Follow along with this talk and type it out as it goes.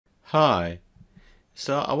Hi,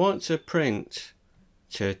 so I want to print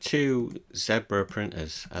to two Zebra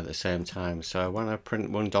printers at the same time. So when I print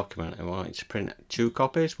one document, I want it to print two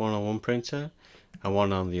copies, one on one printer and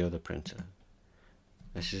one on the other printer.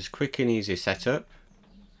 This is a quick and easy setup.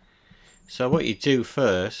 So what you do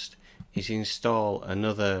first is install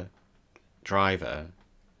another driver,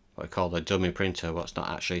 what I call a dummy printer, what's not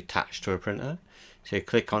actually attached to a printer. So you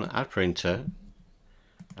click on Add Printer,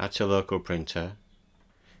 Add to Local Printer,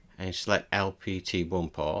 and you select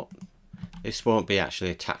LPT1 port. This won't be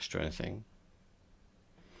actually attached to anything.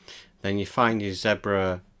 Then you find your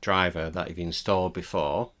Zebra driver that you've installed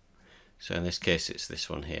before. So in this case it's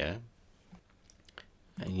this one here.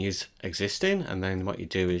 And use existing, and then what you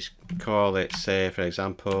do is call it, say for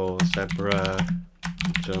example, Zebra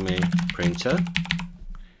dummy printer.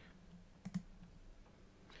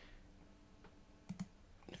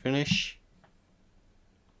 Finish.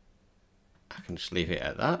 I can just leave it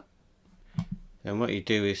at that. Then what you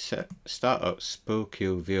do is start up Spool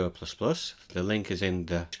Queue Viewer++. The link is in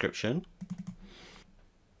the description.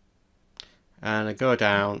 And I go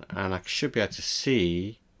down and I should be able to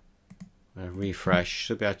see, refresh,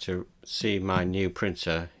 should be able to see my new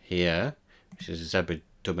printer here, which is a Zebra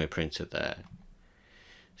dummy printer there.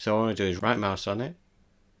 So all I want to do is right mouse on it,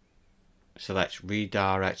 select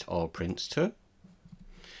redirect all prints to,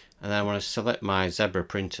 and then I want to select my Zebra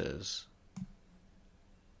printers,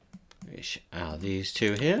 which are these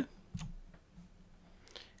two here.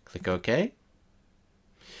 Click OK.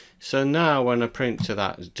 So now when I print to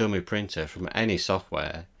that dummy printer from any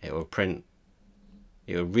software, it will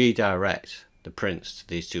redirect the prints to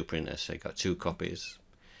these two printers. So you've got two copies.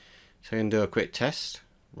 So you can do a quick test.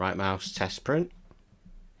 Right mouse, test print.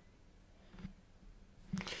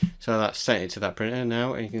 So that's sent it to that printer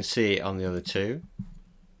now, and you can see it on the other two.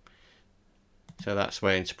 So that's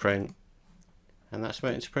waiting to print, and that's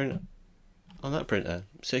waiting to print on that printer.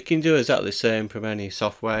 So you can do exactly the same from any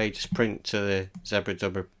software. You just print to the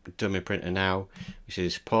Zebra dummy printer now, which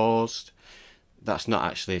is paused. That's not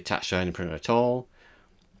actually attached to any printer at all,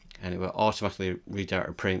 and it will automatically redirect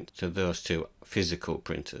a print to those two physical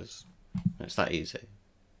printers. It's that easy.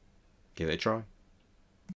 Give it a try.